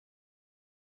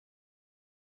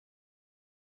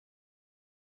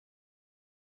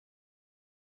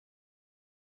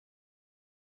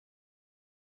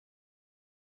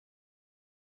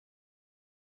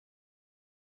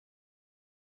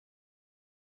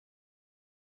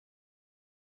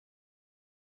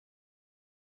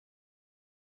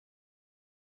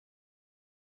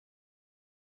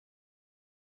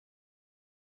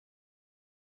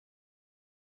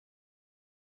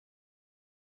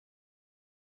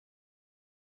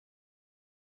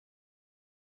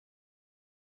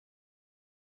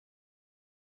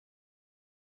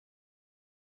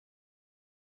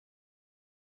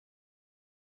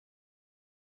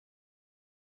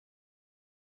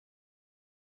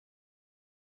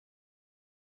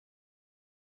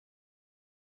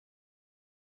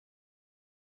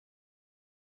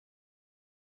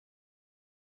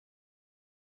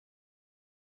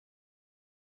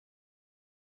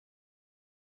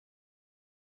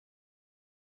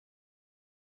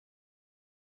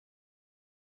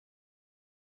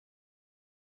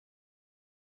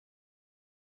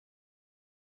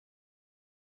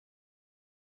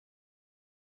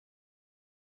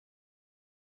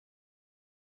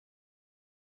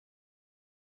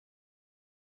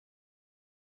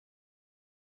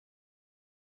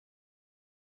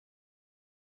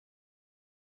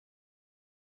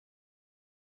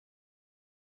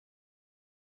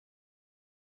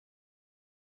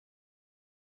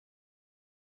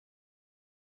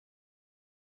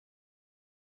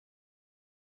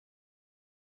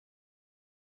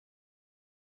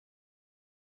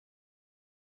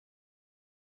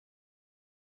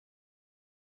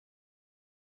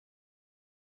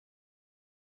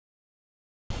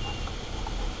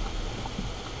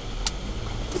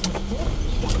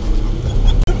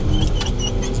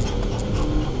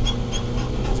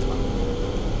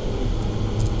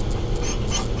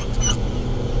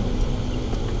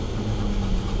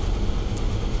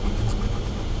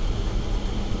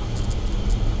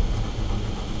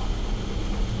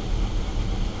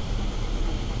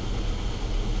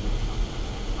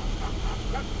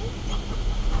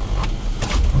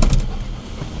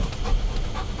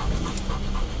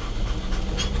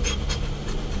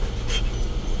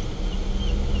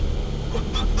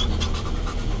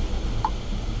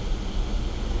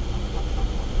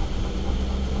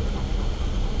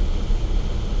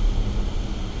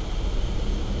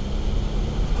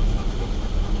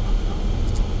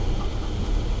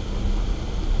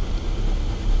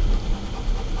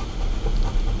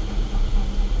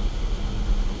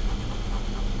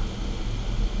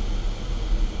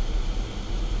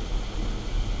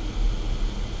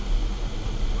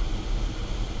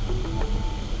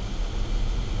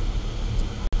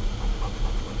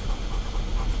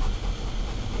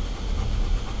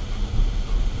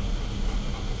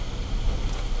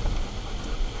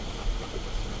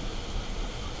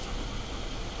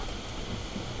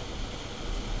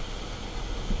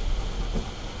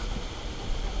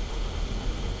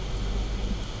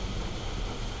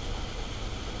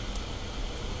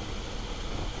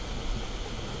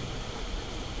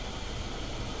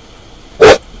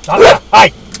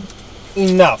Hi!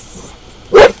 Enough!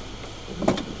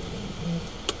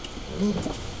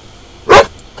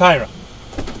 Kyra.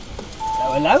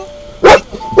 Hello?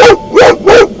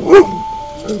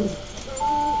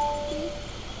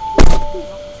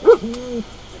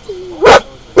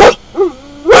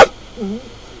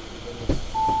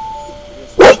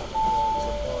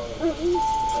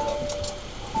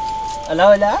 Hallo,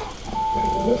 hallo?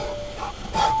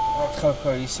 Ek gaan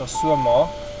gou hierso so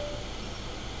maak.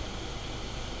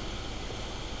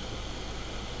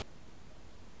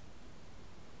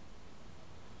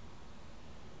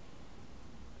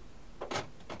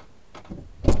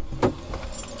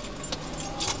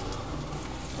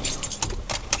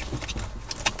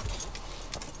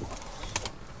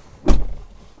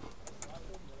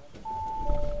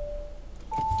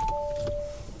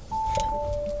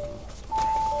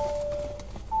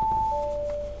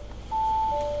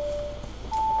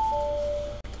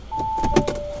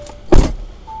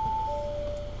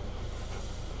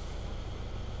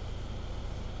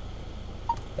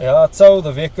 Yeah, so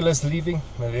the vehicle is leaving.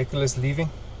 The vehicle is leaving.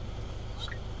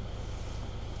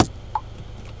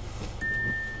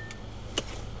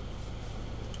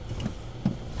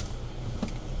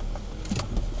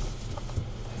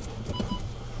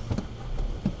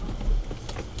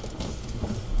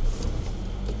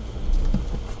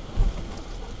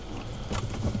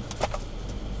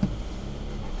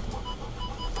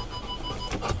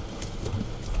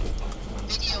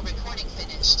 Video recording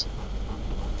finished.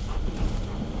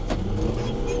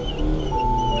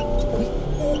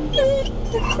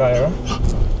 Kyra.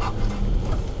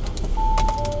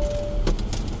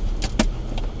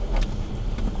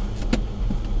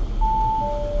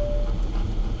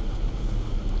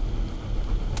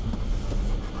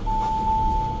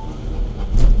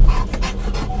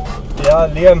 Ja,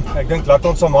 Liam, ek dink laat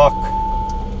ons hom maak.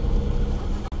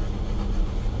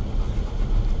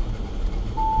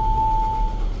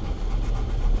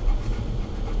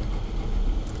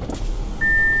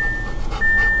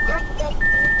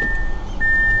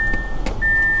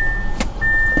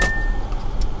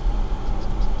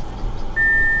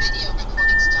 Video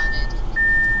recording started.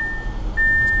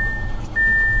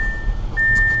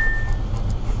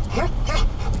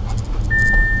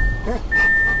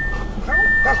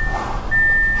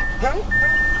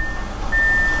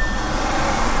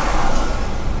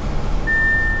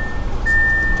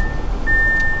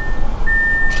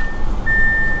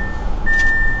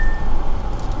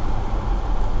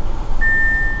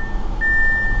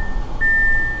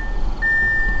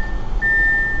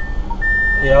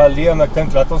 Ja, Liam, ek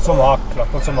dink laat ons hom maak.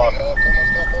 Laat ons hom maak.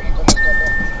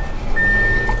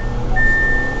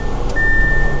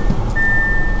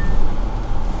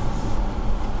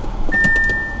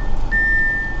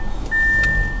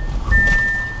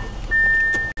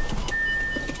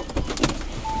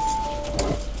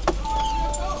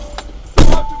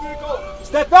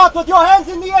 Step out with your hands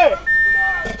in the air.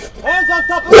 Hands on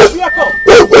top of the vehicle.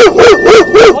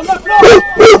 On the floor.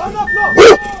 On the floor.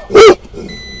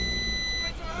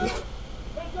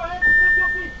 Bend your hands, bend your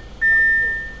feet.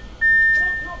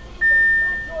 Bend your feet and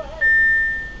bend your head.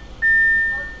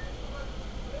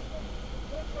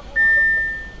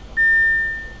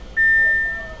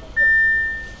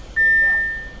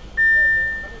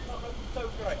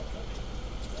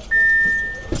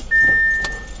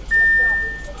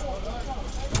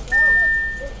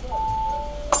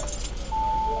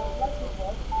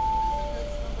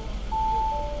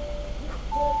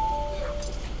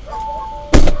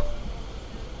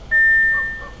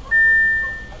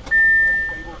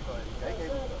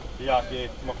 Ja, ek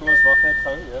het, maar kom ons wag net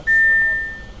gou eers.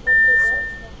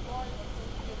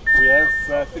 We have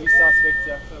 3 suspects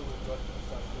here, so we've got 3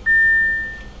 suspects.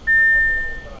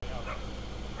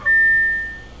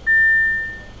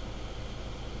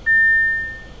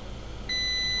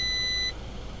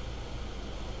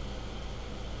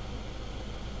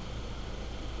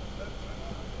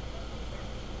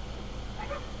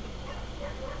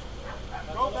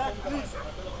 Go back, please.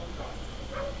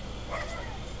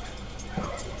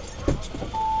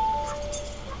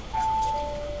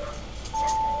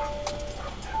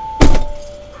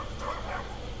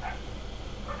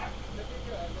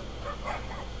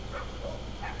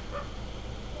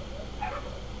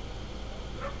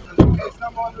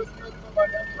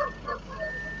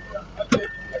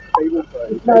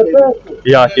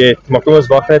 Ja, ek het, maar kom ons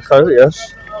wag net gou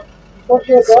eers.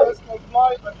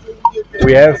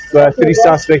 We have 3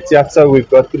 suspects here, so we've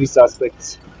got 3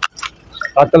 suspects.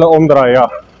 Laat hulle omdraai, ja.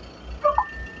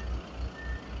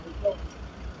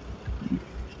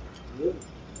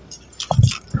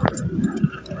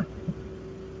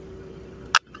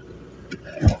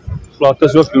 Laat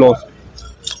ons ook los.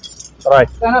 Right.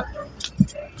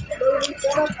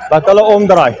 Laat hulle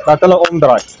omdraai, laat hulle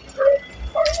omdraai.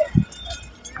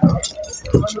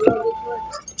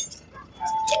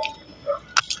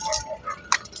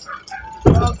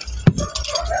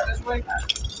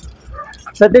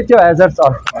 Set it your hazards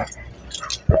on.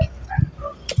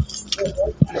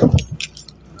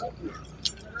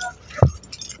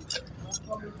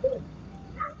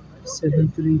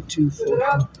 Seven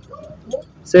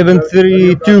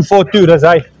 73242, that's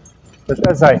I.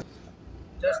 That's I.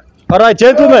 Alright,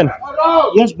 gentlemen.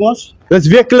 Yes, boss. This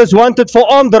vehicle is wanted for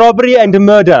armed robbery and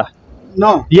murder.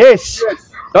 No. Yes.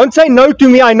 Don't say no to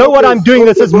me. I know what I'm doing.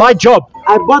 This is my job.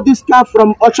 I bought this car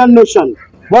from Ocean Nation.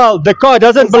 Well, the car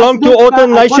doesn't belong to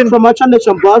Ocean Nation. From Ocean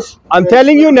Nation, boss. I'm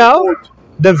telling you now,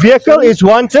 the vehicle is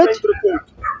wanted.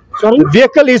 Sorry? The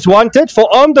vehicle is wanted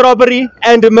for armed robbery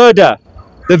and murder.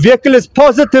 The vehicle is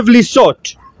positively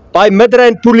sought by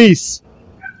Midrand police.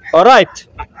 Alright.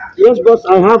 Yes, boss.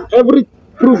 I have every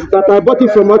proof that I bought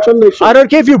it from Ocean Nation. I don't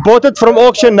care if you bought it from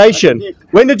Auction Nation.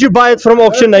 When did you buy it from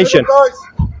Auction Nation?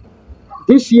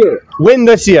 This year. When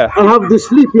this year? I have the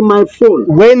slip in my phone.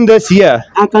 When this year?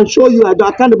 I can show you. I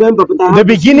can't remember, but I have The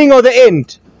beginning or the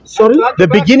end? Sorry? The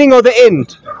beginning or the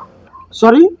end?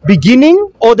 Sorry? Beginning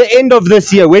or the end of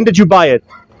this year? When did you buy it?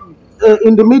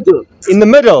 In the middle. In the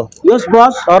middle? Yes,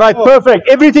 boss. Alright, perfect.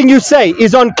 Everything you say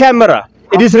is on camera.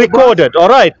 It is recorded,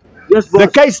 alright? Yes, boss. The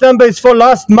case number is for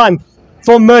last month,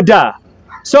 for murder.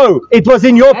 So, it was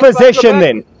in your possession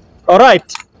then.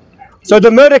 Alright? So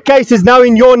the murder case is now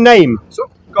in your name.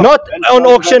 Not on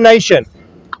Auction Nation.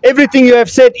 Everything you have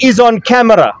said is on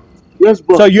camera. Yes,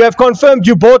 boss. So you have confirmed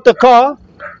you bought the car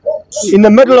in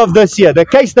the middle of this year. The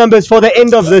case number is for the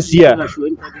end of this year.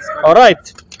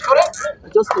 Alright.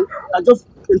 I just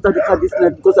entered the car this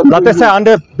night because I'm Laat hy sy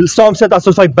hande saam sit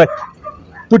asof hy bid.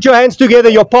 Put your hands together,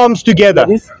 your palms together.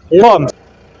 Palms.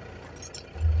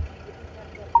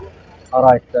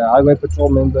 Alright, highway patrol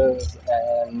members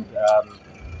and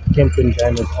Kempton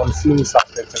Jammers on scene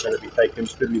suspects are going to be taken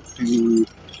to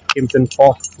Kempton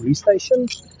Park Police Station,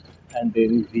 and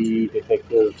then the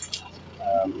detective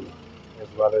as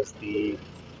well as the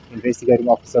investigating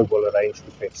officer will arrange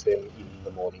to fetch them in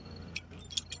the morning.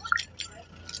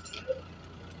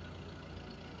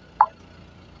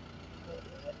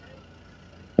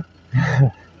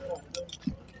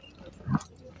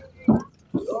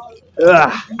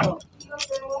 Never.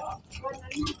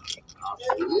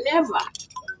 Never.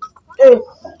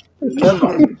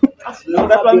 No,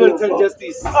 that one will tell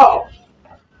justice. Oh.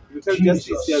 You tell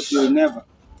justice, yes, you will never.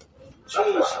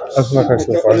 As my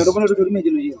question was. Yes,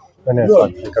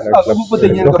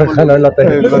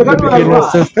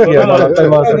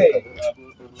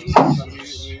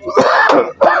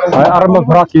 my arme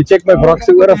brak, jy check my brak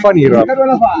se ore van hier af.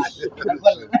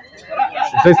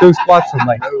 Sy sê kwaad vir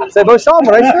my. Sy wou saam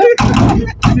ry.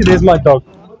 See, there's my dog.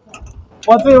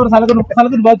 What's your salad? On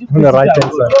the right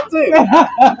hand side.